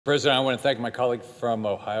President, I want to thank my colleague from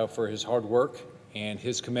Ohio for his hard work and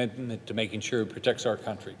his commitment to making sure he protects our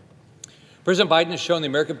country. President Biden has shown the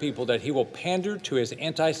American people that he will pander to his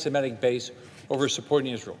anti-Semitic base over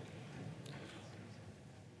supporting Israel.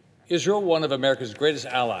 Israel, one of America's greatest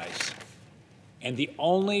allies, and the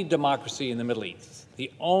only democracy in the Middle East.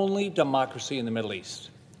 The only democracy in the Middle East.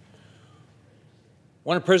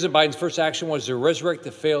 One of President Biden's first actions was to resurrect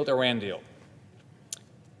the failed Iran deal.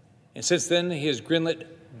 And since then, he has greenlit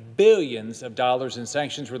billions of dollars in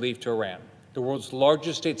sanctions relief to Iran, the world's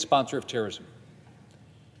largest state sponsor of terrorism.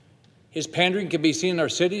 His pandering can be seen in our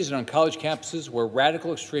cities and on college campuses where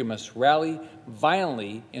radical extremists rally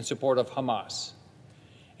violently in support of Hamas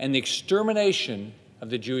and the extermination of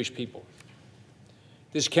the Jewish people.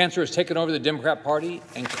 This cancer has taken over the Democrat Party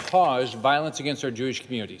and caused violence against our Jewish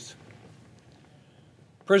communities.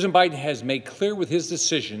 President Biden has made clear with his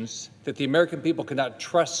decisions that the American people cannot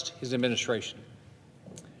trust his administration.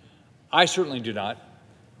 I certainly do not,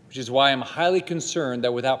 which is why I'm highly concerned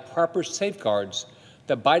that without proper safeguards,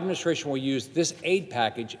 the Biden administration will use this aid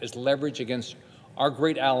package as leverage against our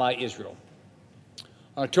great ally, Israel.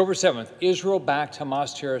 On October 7th, Israel-backed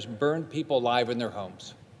Hamas terrorists burned people alive in their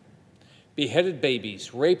homes, beheaded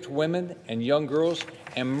babies, raped women and young girls,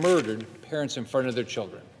 and murdered parents in front of their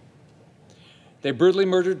children. They brutally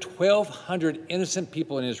murdered 1,200 innocent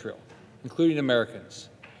people in Israel, including Americans.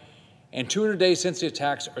 And 200 days since the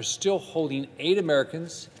attacks are still holding 8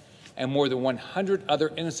 Americans and more than 100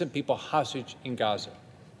 other innocent people hostage in Gaza.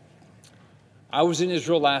 I was in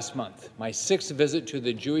Israel last month, my 6th visit to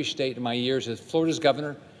the Jewish state in my years as Florida's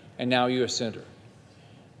governor and now U.S. Senator,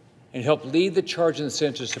 and helped lead the charge in the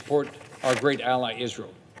Senate to support our great ally,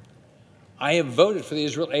 Israel. I have voted for the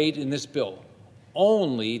Israel aid in this bill,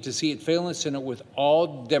 only to see it fail in the Senate with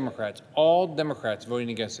all Democrats voting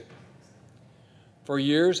against it. For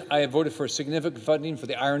years, I have voted for significant funding for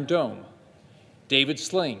the Iron Dome, David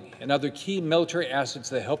Sling, and other key military assets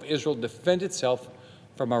that help Israel defend itself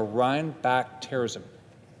from Iran-backed terrorism.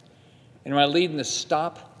 And I lead in the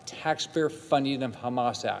Stop Taxpayer Funding of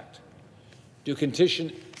Hamas Act, to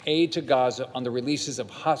condition aid to Gaza on the releases of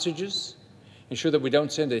hostages, ensure that we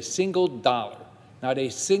don't send a single dollar, not a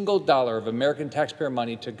single dollar of American taxpayer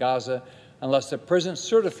money to Gaza unless the president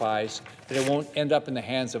certifies that it won't end up in the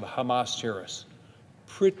hands of Hamas terrorists.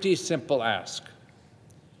 Pretty simple ask.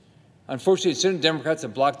 Unfortunately, Senate Democrats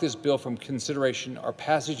have blocked this bill from consideration or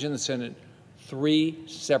passage in the Senate 3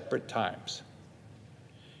 separate times,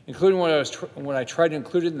 including when I tried to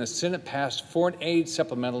include it in the Senate-passed foreign aid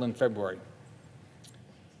supplemental in February.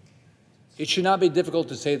 It should not be difficult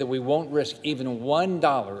to say that we won't risk even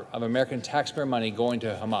 $1 of American taxpayer money going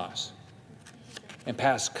to Hamas and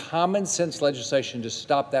pass common sense legislation to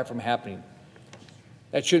stop that from happening.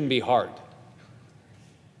 That shouldn't be hard.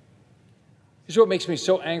 This is what makes me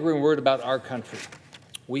so angry and worried about our country.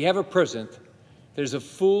 We have a president that is a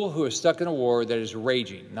fool who is stuck in a war that is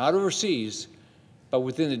raging, not overseas, but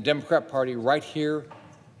within the Democrat Party right here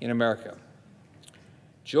in America.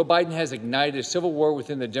 Joe Biden has ignited a civil war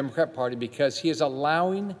within the Democrat Party because he is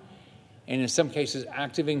allowing, and in some cases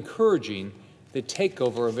actively encouraging, the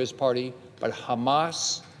takeover of his party by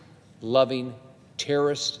Hamas-loving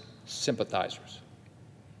terrorist sympathizers.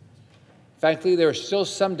 Frankly, there are still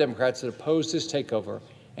some Democrats that oppose this takeover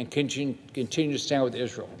and continue to stand with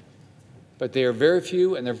Israel. But they are very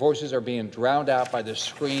few, and their voices are being drowned out by the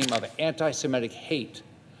scream of anti-Semitic hate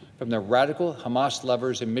from the radical Hamas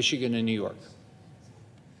lovers in Michigan and New York.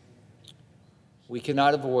 We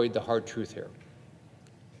cannot avoid the hard truth here.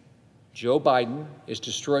 Joe Biden is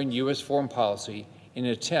destroying U.S. foreign policy in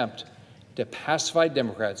an attempt to pacify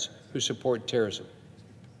Democrats who support terrorism.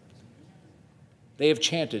 They have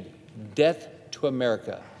chanted "Death to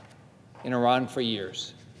America" in Iran for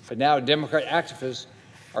years, but now Democrat activists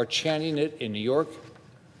are chanting it in New York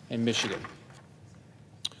and Michigan.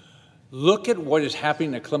 Look at what is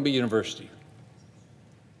happening at Columbia University.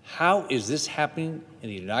 How is this happening in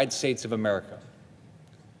the United States of America?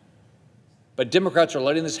 But Democrats are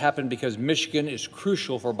letting this happen because Michigan is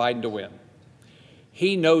crucial for Biden to win.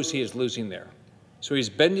 He knows he is losing there, so he's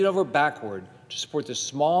bending over backward to support the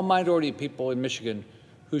small minority of people in Michigan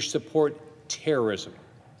who support terrorism.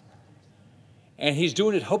 And he's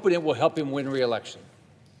doing it hoping it will help him win re-election.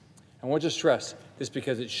 I want to stress this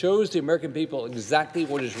because it shows the American people exactly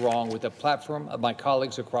what is wrong with the platform of my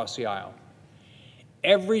colleagues across the aisle.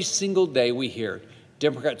 Every single day we hear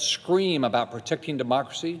Democrats scream about protecting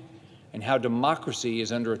democracy and how democracy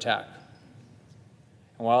is under attack.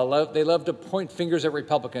 And while they love to point fingers at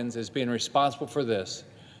Republicans as being responsible for this,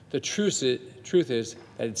 the truth is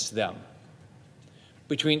that it's them.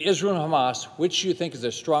 Between Israel and Hamas, which do you think is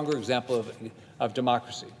a stronger example of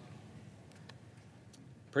democracy?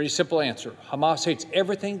 Pretty simple answer. Hamas hates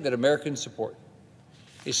everything that Americans support,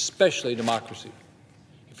 especially democracy.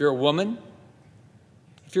 If you're a woman,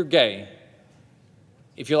 if you're gay,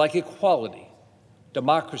 if you like equality,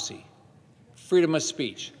 democracy, freedom of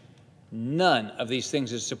speech, none of these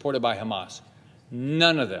things is supported by Hamas.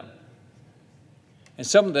 None of them. And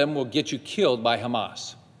some of them will get you killed by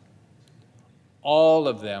Hamas. All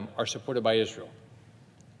of them are supported by Israel.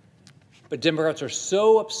 But Democrats are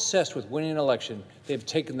so obsessed with winning an election, they've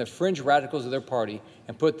taken the fringe radicals of their party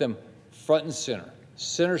and put them front and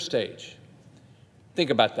center stage. Think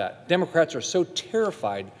about that. Democrats are so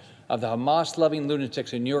terrified of the Hamas-loving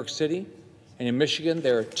lunatics in New York City and in Michigan,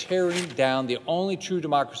 they're tearing down the only true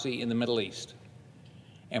democracy in the Middle East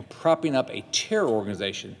and propping up a terror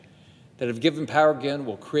organization that, if given power again,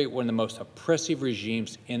 will create one of the most oppressive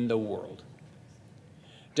regimes in the world.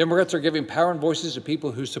 Democrats are giving power and voices to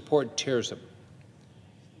people who support terrorism.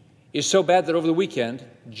 It's so bad that over the weekend,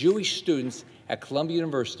 Jewish students at Columbia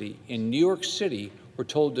University in New York City were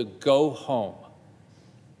told to go home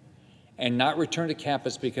and not return to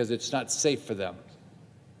campus because it's not safe for them.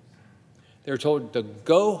 They were told to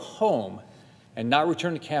go home and not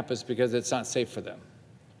return to campus because it's not safe for them.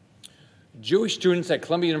 Jewish students at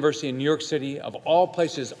Columbia University in New York City, of all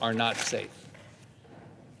places, are not safe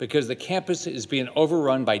because the campus is being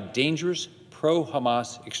overrun by dangerous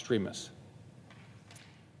pro-Hamas extremists.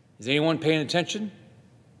 Is anyone paying attention?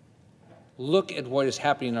 Look at what is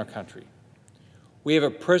happening in our country. We have a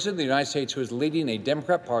president of the United States who is leading a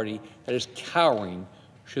Democrat Party that is cowering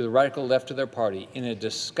to the radical left of their party in a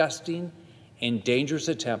disgusting and dangerous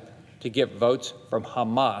attempt to get votes from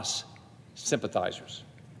Hamas sympathizers.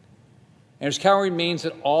 And his cowering means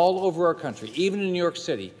that all over our country, even in New York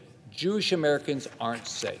City, Jewish Americans aren't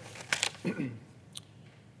safe.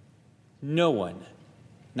 No one,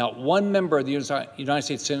 not one member of the United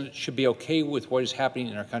States Senate should be okay with what is happening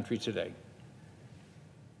in our country today.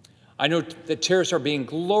 I know that terrorists are being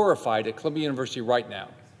glorified at Columbia University right now.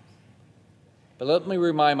 But let me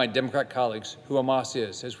remind my Democrat colleagues who Hamas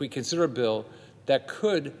is as we consider a bill that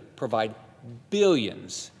could provide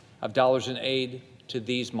billions of dollars in aid to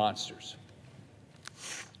these monsters.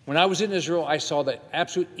 When I was in Israel, I saw the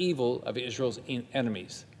absolute evil of Israel's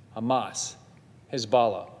enemies, Hamas,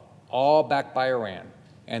 Hezbollah, all backed by Iran,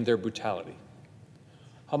 and their brutality.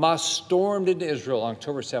 Hamas stormed into Israel on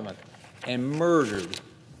October 7th and murdered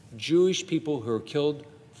Jewish people who were killed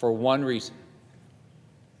for one reason,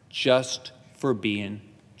 just for being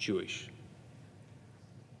Jewish.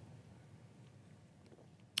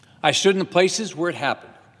 I stood in the places where it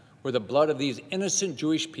happened, where the blood of these innocent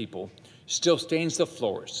Jewish people still stains the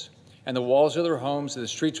floors and the walls of their homes and the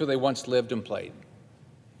streets where they once lived and played.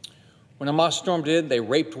 When Hamas stormed in, they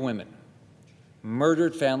raped women,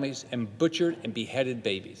 murdered families, and butchered and beheaded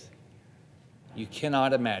babies. You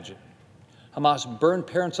cannot imagine. Hamas burned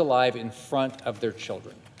parents alive in front of their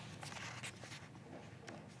children.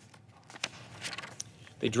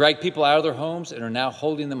 They dragged people out of their homes and are now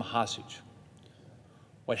holding them hostage.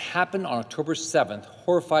 What happened on October 7th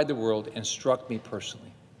horrified the world and struck me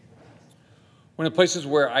personally. One of the places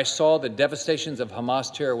where I saw the devastations of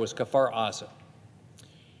Hamas terror was Kfar Aza.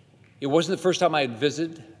 It wasn't the first time I had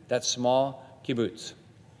visited that small kibbutz.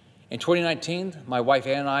 In 2019, my wife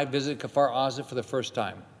Ann and I visited Kfar Aza for the first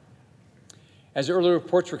time. As early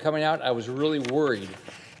reports were coming out, I was really worried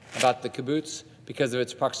about the kibbutz because of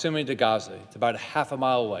its proximity to Gaza. It's about half a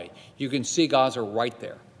mile away. You can see Gaza right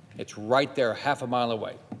there. It's right there, half a mile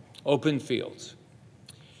away. Open fields.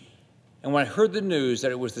 And when I heard the news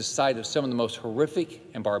that it was the site of some of the most horrific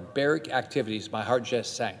and barbaric activities, my heart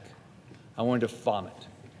just sank. I wanted to vomit.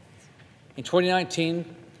 In 2019,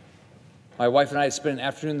 my wife and I had spent an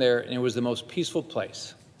afternoon there, and it was the most peaceful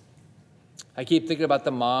place. I keep thinking about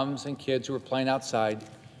the moms and kids who were playing outside,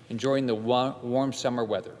 enjoying the warm summer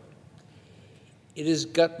weather. It is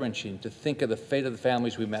gut-wrenching to think of the fate of the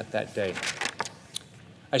families we met that day.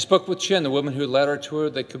 I spoke with Chen, the woman who led our tour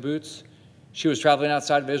of the kibbutz. She was traveling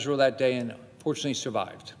outside of Israel that day and fortunately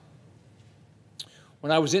survived.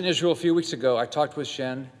 When I was in Israel a few weeks ago, I talked with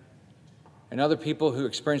Chen and other people who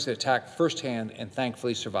experienced the attack firsthand and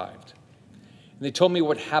thankfully survived. And they told me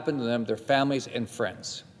what happened to them, their families, and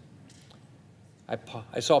friends.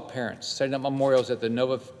 I saw parents setting up memorials at the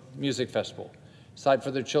Nova Music Festival, aside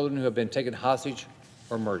for their children who have been taken hostage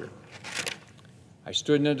or murdered. I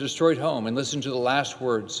stood in a destroyed home and listened to the last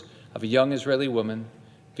words of a young Israeli woman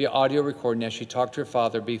via audio recording as she talked to her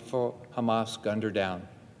father before Hamas gunned her down.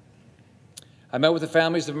 I met with the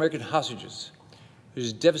families of American hostages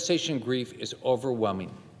whose devastation and grief is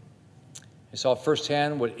overwhelming. I saw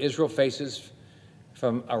firsthand what Israel faces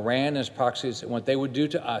from Iran and its proxies and what they would do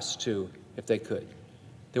to us, too, if they could.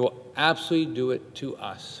 They will absolutely do it to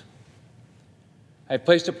us. I've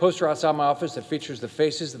placed a poster outside my office that features the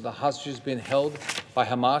faces of the hostages being held by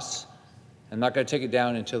Hamas. I'm not going to take it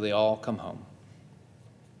down until they all come home.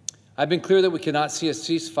 I've been clear that we cannot see a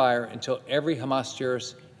ceasefire until every Hamas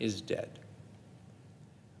terrorist is dead.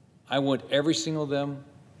 I want every single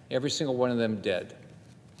one of them dead.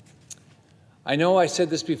 I know I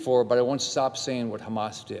said this before, but I won't stop saying what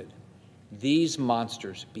Hamas did. These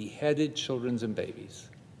monsters beheaded children and babies,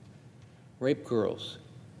 raped girls,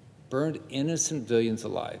 burned innocent civilians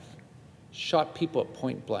alive, shot people at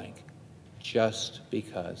point blank just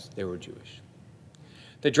because they were Jewish.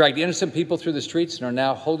 They dragged innocent people through the streets and are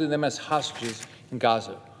now holding them as hostages in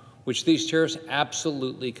Gaza, which these terrorists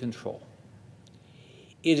absolutely control.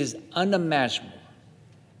 It is unimaginable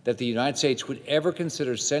that the United States would ever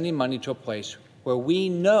consider sending money to a place where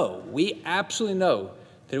we absolutely know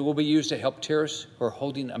that it will be used to help terrorists who are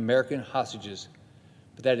holding American hostages.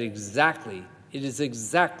 But it is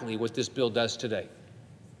exactly what this bill does today.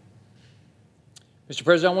 Mr.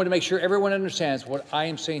 President, I want to make sure everyone understands what I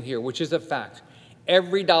am saying here, which is a fact.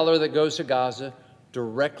 Every dollar that goes to Gaza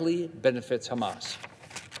directly benefits Hamas.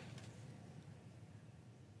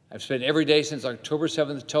 I've spent every day since October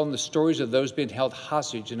 7th telling the stories of those being held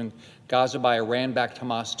hostage in Gaza by Iran-backed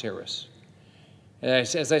Hamas terrorists. And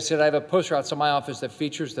as I said, I have a poster outside my office that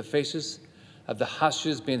features the faces of the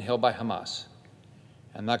hostages being held by Hamas.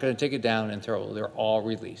 I'm not going to take it down until they're all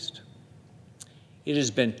released. It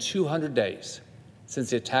has been 200 days since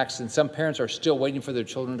the attacks, and some parents are still waiting for their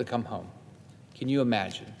children to come home. Can you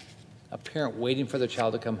imagine a parent waiting for their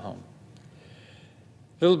child to come home?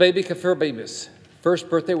 Little baby Kafir Babis' first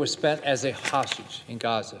birthday was spent as a hostage in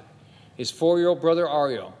Gaza. His 4-year-old brother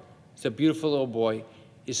Ariel, he's a beautiful little boy,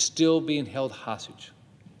 is still being held hostage.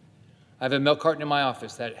 I have a milk carton in my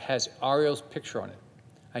office that has Ariel's picture on it.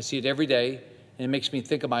 I see it every day, and it makes me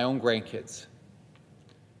think of my own grandkids.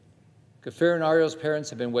 Kafir and Ariel's parents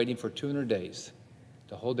have been waiting for 200 days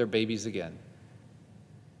to hold their babies again.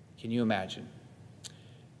 Can you imagine?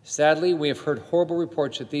 Sadly, we have heard horrible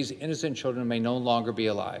reports that these innocent children may no longer be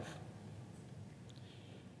alive.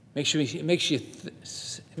 It just makes you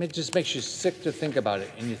sick to think about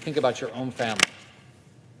it, and you think about your own family.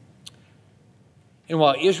 And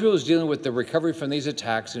while Israel is dealing with the recovery from these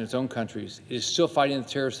attacks in its own countries, it is still fighting the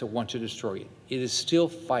terrorists that want to destroy it. It is still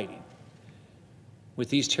fighting with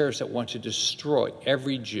these terrorists that want to destroy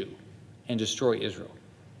every Jew and destroy Israel.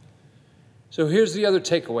 So here's the other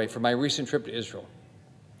takeaway from my recent trip to Israel.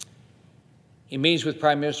 In meetings with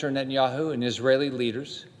Prime Minister Netanyahu and Israeli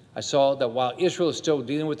leaders, I saw that while Israel is still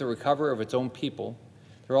dealing with the recovery of its own people,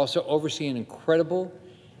 they're also overseeing incredible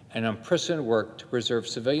and unprecedented work to preserve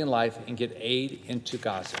civilian life and get aid into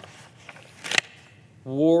Gaza.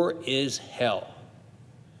 War is hell.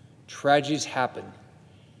 Tragedies happen,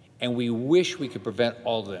 and we wish we could prevent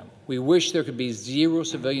all of them. We wish there could be zero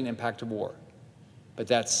civilian impact of war, but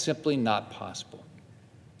that's simply not possible.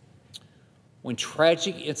 When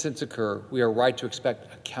tragic incidents occur, we are right to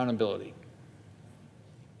expect accountability.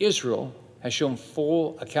 Israel has shown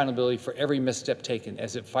full accountability for every misstep taken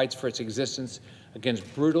as it fights for its existence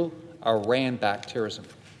against brutal Iran-backed terrorism.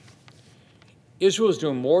 Israel is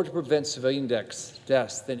doing more to prevent civilian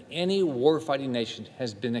deaths than any war-fighting nation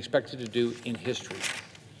has been expected to do in history,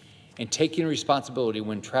 and taking responsibility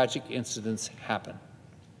when tragic incidents happen.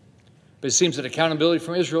 But it seems that accountability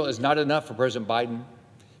from Israel is not enough for President Biden.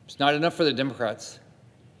 It's not enough for the Democrats.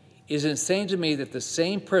 It is insane to me that the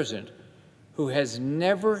same president who has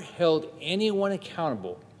never held anyone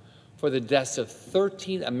accountable for the deaths of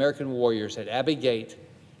 13 American warriors at Abbey Gate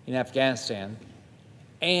in Afghanistan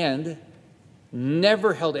and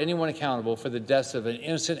never held anyone accountable for the deaths of an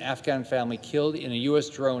innocent Afghan family killed in a U.S.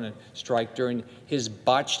 drone strike during his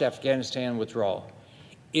botched Afghanistan withdrawal,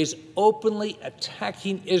 is openly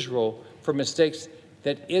attacking Israel for mistakes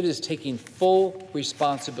that it is taking full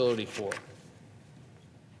responsibility for.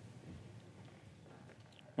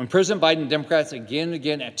 When President Biden and Democrats again and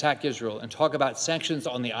again attack Israel and talk about sanctions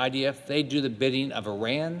on the IDF, they do the bidding of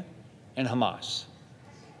Iran and Hamas.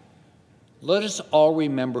 Let us all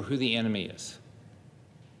remember who the enemy is.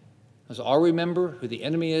 Let's all remember who the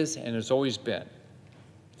enemy is and has always been.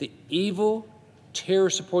 The evil,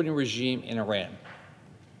 terror-supporting regime in Iran.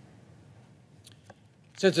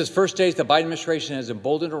 Since its first days, the Biden administration has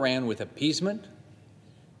emboldened Iran with appeasement,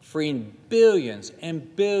 freeing billions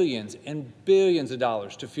and billions and billions of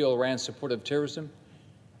dollars to fuel Iran's support of terrorism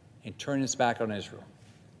and turning its back on Israel.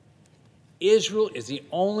 Israel is the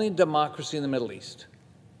only democracy in the Middle East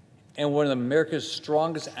and one of America's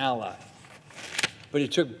strongest allies. But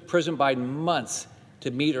it took President Biden months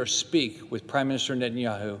to meet or speak with Prime Minister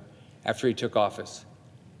Netanyahu after he took office,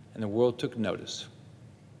 and the world took notice.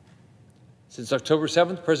 Since October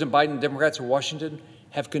 7th, President Biden and Democrats in Washington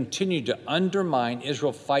have continued to undermine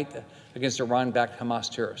Israel's fight against Iran-backed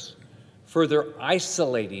Hamas terrorists, further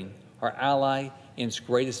isolating our ally in its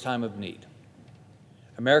greatest time of need.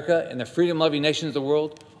 America and the freedom-loving nations of the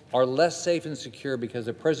world are less safe and secure because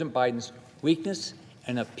of President Biden's weakness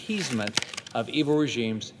and appeasement of evil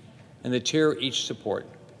regimes and the terror each support.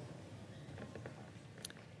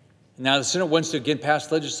 Now the Senate wants to again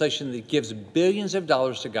pass legislation that gives billions of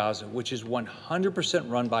dollars to Gaza, which is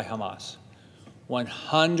 100% run by Hamas.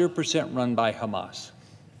 100% run by Hamas.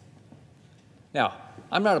 Now,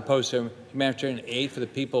 I'm not opposed to humanitarian aid for the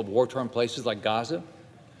people of war-torn places like Gaza,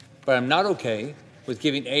 but I'm not okay with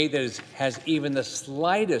giving aid that has even the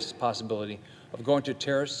slightest possibility of going to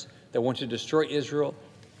terrorists that want to destroy Israel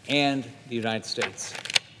and the United States.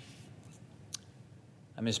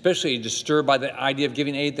 I'm especially disturbed by the idea of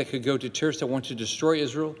giving aid that could go to terrorists that want to destroy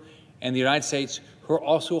Israel and the United States, who are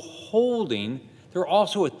also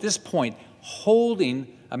at this point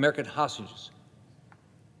holding American hostages.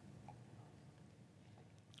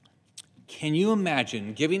 Can you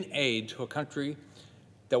imagine giving aid to a country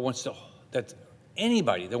that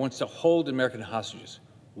anybody that wants to hold American hostages?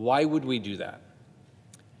 Why would we do that?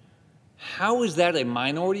 How is that a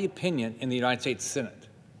minority opinion in the United States Senate?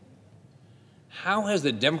 How has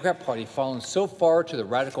the Democrat Party fallen so far to the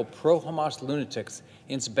radical pro-Hamas lunatics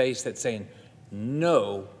in its base that saying,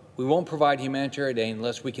 no, we won't provide humanitarian aid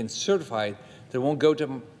unless we can certify that it won't go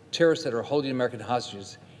to terrorists that are holding American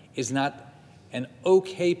hostages, is not an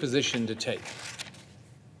okay position to take.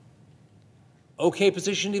 Okay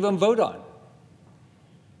position to even vote on.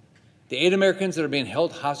 The 8 Americans that are being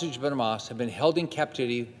held hostage by Hamas have been held in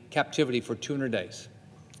captivity for 200 days.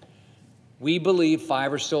 We believe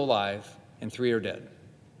 5 are still alive and 3 are dead.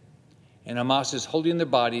 And Hamas is holding their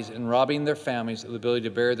bodies and robbing their families of the ability to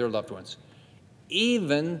bury their loved ones.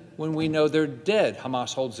 Even when we know they're dead,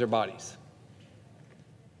 Hamas holds their bodies.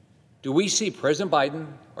 Do we see President Biden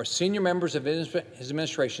or senior members of his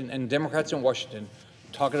administration and Democrats in Washington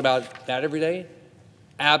talking about that every day?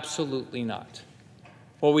 Absolutely not.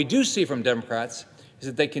 What we do see from Democrats is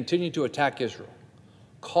that they continue to attack Israel,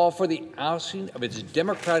 call for the ousting of its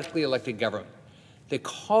democratically elected government. They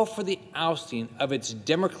call for the ousting of its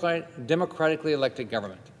democratically elected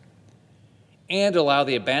government and allow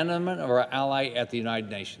the abandonment of our ally at the United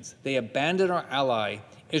Nations. They abandon our ally,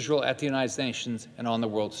 Israel, at the United Nations and on the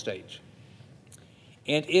world stage.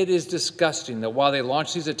 And it is disgusting that while they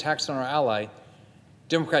launch these attacks on our ally,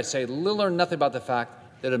 Democrats say little or nothing about the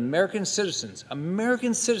fact that American citizens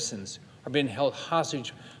are being held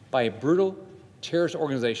hostage by a brutal terrorist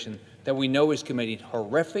organization that we know is committing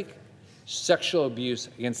horrific sexual abuse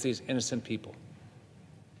against these innocent people.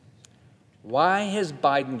 Why has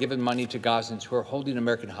Biden given money to Gazans who are holding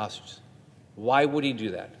American hostages? Why would he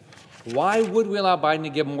do that? Why would we allow Biden to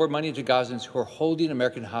give more money to Gazans who are holding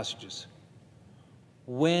American hostages?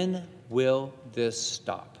 When will this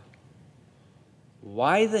stop?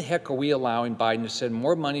 Why the heck are we allowing Biden to send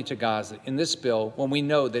more money to Gaza in this bill when we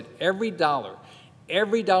know that every dollar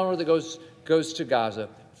that goes to Gaza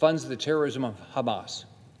funds the terrorism of Hamas?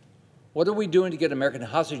 What are we doing to get American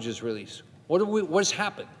hostages released? What's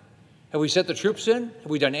happened? Have we sent the troops in?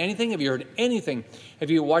 Have we done anything? Have you heard anything?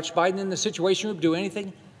 Have you watched Biden in the Situation Room do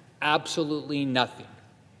anything? Absolutely nothing.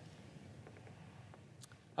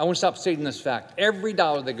 I want to stop stating this fact. Every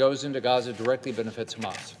dollar that goes into Gaza directly benefits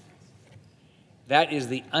Hamas. That is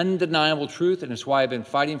the undeniable truth, and it's why I've been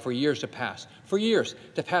fighting for years to pass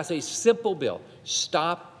a simple bill,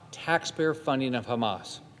 stop taxpayer funding of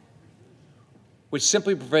Hamas, which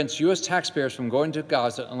simply prevents U.S. taxpayers from going to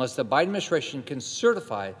Gaza unless the Biden administration can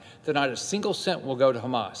certify that not a single cent will go to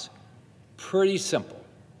Hamas. Pretty simple.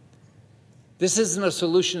 This isn't a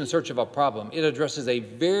solution in search of a problem. It addresses a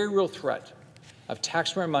very real threat of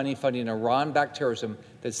taxpayer money funding Iran-backed terrorism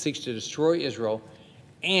that seeks to destroy Israel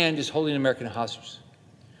and is holding American hostages.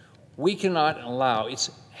 We cannot allow,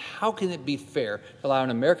 how can it be fair to allow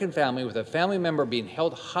an American family with a family member being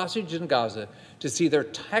held hostage in Gaza to see their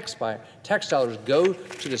tax dollars go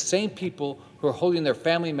to the same people who are holding their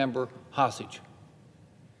family member hostage?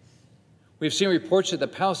 We've seen reports that the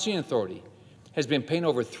Palestinian Authority has been paying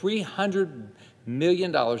over $300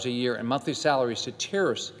 million a year in monthly salaries to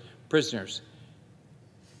terrorist prisoners,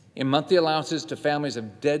 in monthly allowances to families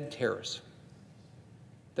of dead terrorists.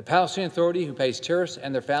 The Palestinian Authority, who pays terrorists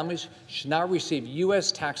and their families, should not receive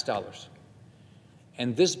U.S. tax dollars.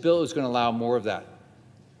 And this bill is going to allow more of that.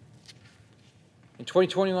 In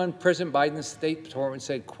 2021, President Biden's State Department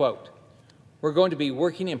said, quote, We're going to be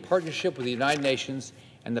working in partnership with the United Nations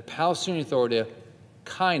and the Palestinian Authority to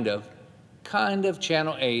kind of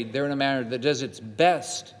channel aid there in a manner that does its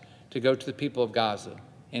best to go to the people of Gaza,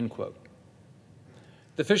 end quote.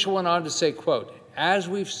 The official went on to say, quote, as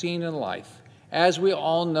we've seen in life, as we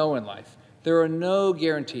all know in life, there are no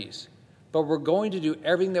guarantees, but we're going to do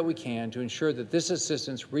everything that we can to ensure that this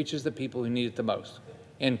assistance reaches the people who need it the most,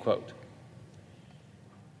 end quote.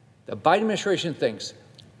 The Biden administration thinks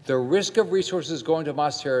the risk of resources going to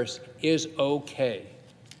Hamas terrorists is okay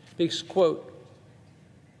because, quote,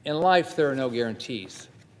 in life there are no guarantees,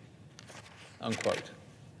 unquote.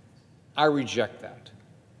 I reject that.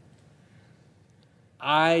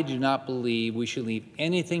 I do not believe we should leave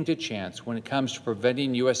anything to chance when it comes to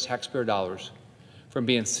preventing U.S. taxpayer dollars from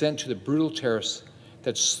being sent to the brutal terrorists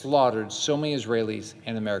that slaughtered so many Israelis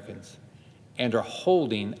and Americans and are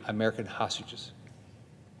holding American hostages.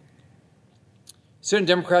 Senate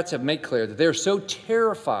Democrats have made clear that they are so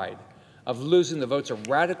terrified of losing the votes of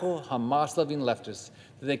radical, Hamas-loving leftists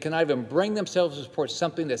that they cannot even bring themselves to support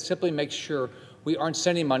something that simply makes sure we aren't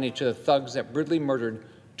sending money to the thugs that brutally murdered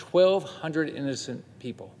 1,200 innocent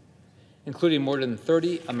people, including more than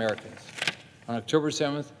 30 Americans, on October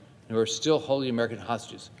 7th, and who are still holding American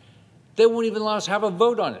hostages. They won't even allow us to have a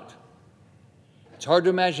vote on it. It's hard to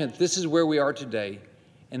imagine that this is where we are today,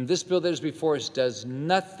 and this bill that is before us does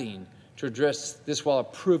nothing to address this while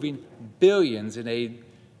approving billions in aid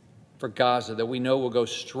for Gaza that we know will go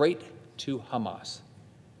straight to Hamas.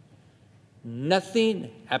 Nothing,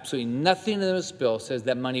 absolutely nothing in this bill says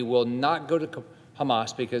that money will not go to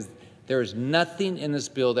Hamas because there is nothing in this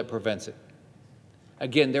bill that prevents it.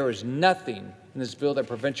 Again, there is nothing in this bill that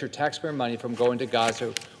prevents your taxpayer money from going to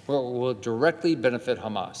Gaza where it will directly benefit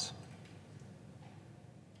Hamas.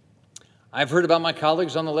 I've heard about my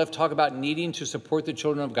colleagues on the left talk about needing to support the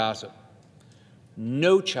children of Gaza.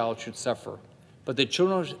 No child should suffer, but the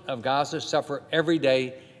children of Gaza suffer every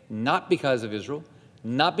day, not because of Israel,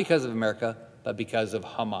 not because of America, but because of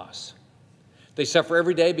Hamas. They suffer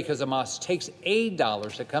every day because Hamas takes aid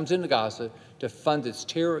dollars that comes into Gaza to fund its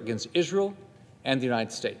terror against Israel and the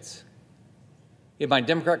United States. If my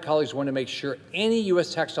Democrat colleagues want to make sure any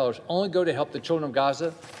U.S. tax dollars only go to help the children of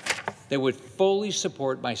Gaza, they would fully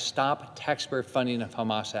support my Stop Taxpayer Funding of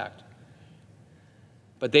Hamas Act.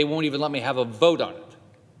 But they won't even let me have a vote on it.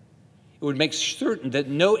 It would make certain that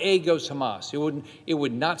no aid goes to Hamas. It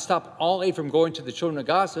would not stop all aid from going to the children of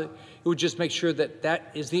Gaza. It would just make sure that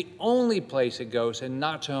that is the only place it goes and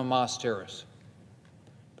not to Hamas terrorists.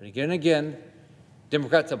 But again and again,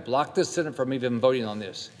 Democrats have blocked the Senate from even voting on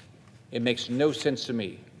this. It makes no sense to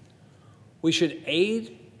me. We should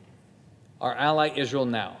aid our ally Israel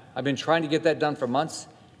now. I've been trying to get that done for months,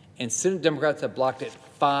 and Senate Democrats have blocked it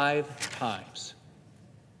 5 times.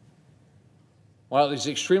 While it is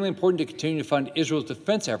extremely important to continue to fund Israel's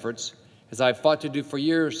defense efforts, as I've fought to do for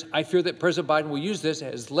years, I fear that President Biden will use this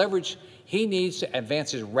as leverage he needs to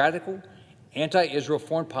advance his radical, anti-Israel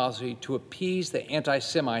foreign policy to appease the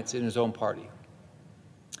anti-Semites in his own party.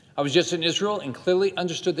 I was just in Israel and clearly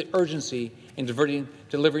understood the urgency in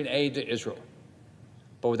delivering aid to Israel.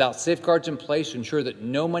 But without safeguards in place to ensure that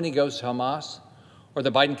no money goes to Hamas, or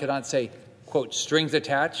that Biden cannot say, quote, strings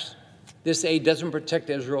attached, this aid doesn't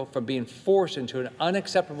protect Israel from being forced into an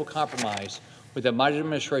unacceptable compromise with the Biden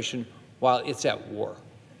administration while it's at war.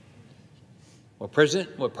 What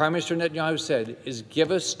Prime Minister Netanyahu said is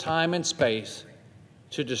give us time and space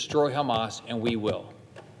to destroy Hamas, and we will.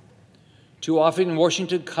 Too often in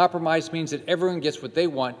Washington, compromise means that everyone gets what they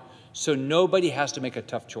want, so nobody has to make a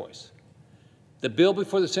tough choice. The bill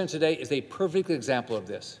before the Senate today is a perfect example of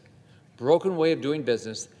this broken way of doing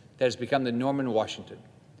business that has become the norm in Washington.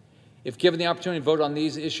 If given the opportunity to vote on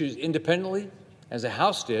these issues independently, as the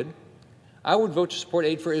House did, I would vote to support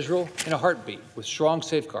aid for Israel in a heartbeat with strong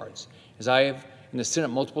safeguards, as I have in the Senate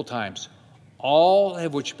multiple times, all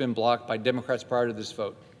of which have been blocked by Democrats prior to this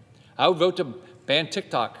vote. I would vote to ban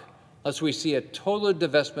TikTok, lest we see a total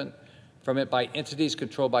divestment from it by entities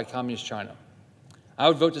controlled by Communist China. I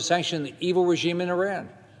would vote to sanction the evil regime in Iran.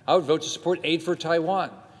 I would vote to support aid for Taiwan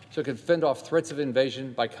so it can fend off threats of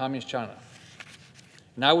invasion by Communist China.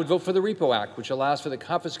 And I would vote for the Repo Act, which allows for the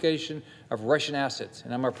confiscation of Russian assets,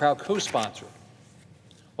 and I'm a proud co-sponsor,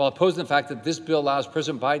 while opposing the fact that this bill allows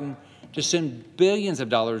President Biden to send billions of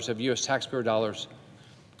dollars of U.S. taxpayer dollars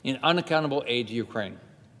in unaccountable aid to Ukraine.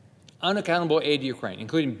 Unaccountable aid to Ukraine,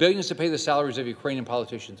 including billions to pay the salaries of Ukrainian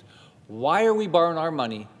politicians. Why are we borrowing our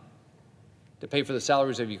money to pay for the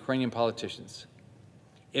salaries of Ukrainian politicians?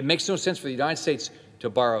 It makes no sense for the United States to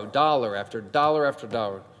borrow dollar after dollar after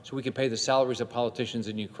dollar so we can pay the salaries of politicians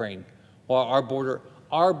in Ukraine, while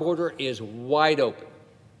our border is wide open.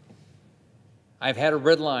 I've had a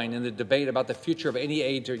red line in the debate about the future of any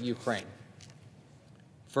aid to Ukraine.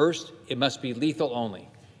 First, it must be lethal only.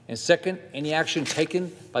 And second, any action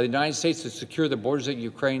taken by the United States to secure the borders of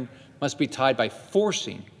Ukraine must be tied by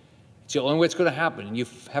forcing. It's the only way it's going to happen. And you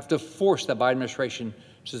have to force the Biden administration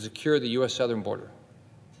to secure the U.S. southern border.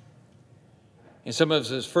 In some of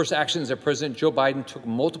his first actions as president, Joe Biden took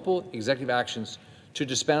multiple executive actions to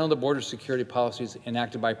dismantle the border security policies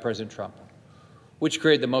enacted by President Trump, which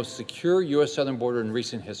created the most secure U.S. southern border in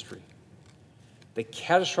recent history. The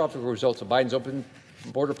catastrophic results of Biden's open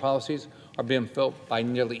border policies are being felt by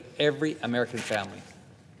nearly every American family.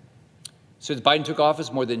 Since Biden took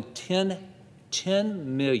office, more than 10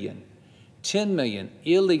 million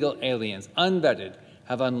illegal aliens, unvetted,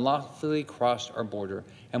 have unlawfully crossed our border,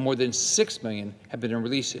 and more than 6 million have been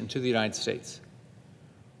released into the United States.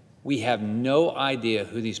 We have no idea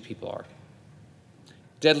who these people are.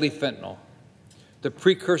 Deadly fentanyl, the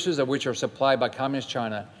precursors of which are supplied by Communist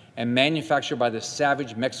China and manufactured by the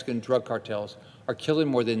savage Mexican drug cartels, are killing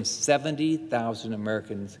more than 70,000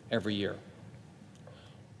 Americans every year.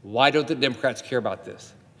 Why don't the Democrats care about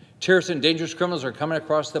this? Terrorists and dangerous criminals are coming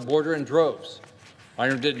across the border in droves. Why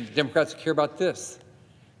don't the Democrats care about this?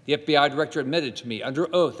 The FBI director admitted to me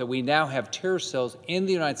under oath that we now have terrorist cells in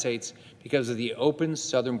the United States because of the open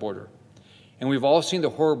southern border. And we've all seen the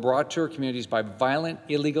horror brought to our communities by violent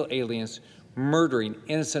illegal aliens murdering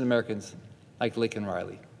innocent Americans like Lincoln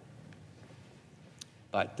Riley.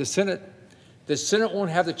 But the Senate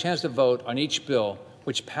won't have the chance to vote on each bill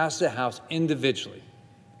which passed the House individually.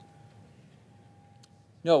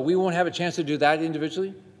 No, we won't have a chance to do that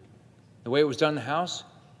individually, the way it was done in the House,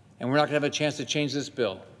 and we're not going to have a chance to change this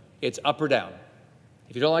bill. It's up or down.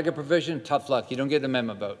 If you don't like a provision, tough luck. You don't get an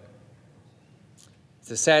amendment vote.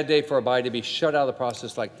 It's a sad day for our body to be shut out of the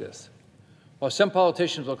process like this. While some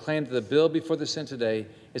politicians will claim that the bill before the Senate today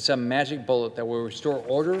is some magic bullet that will restore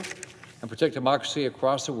order and protect democracy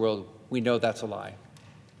across the world, we know that's a lie.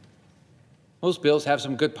 Most bills have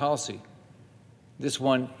some good policy. This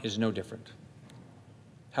one is no different.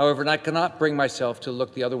 However, I cannot bring myself to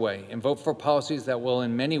look the other way and vote for policies that will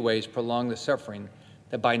in many ways prolong the suffering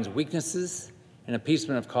that Biden's weaknesses and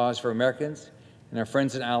appeasement have caused for Americans and our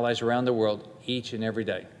friends and allies around the world each and every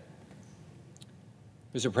day.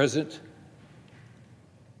 Mr. President,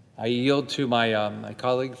 I yield to my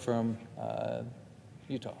colleague from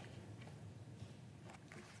Utah.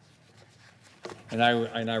 And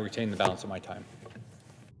I retain the balance of my time.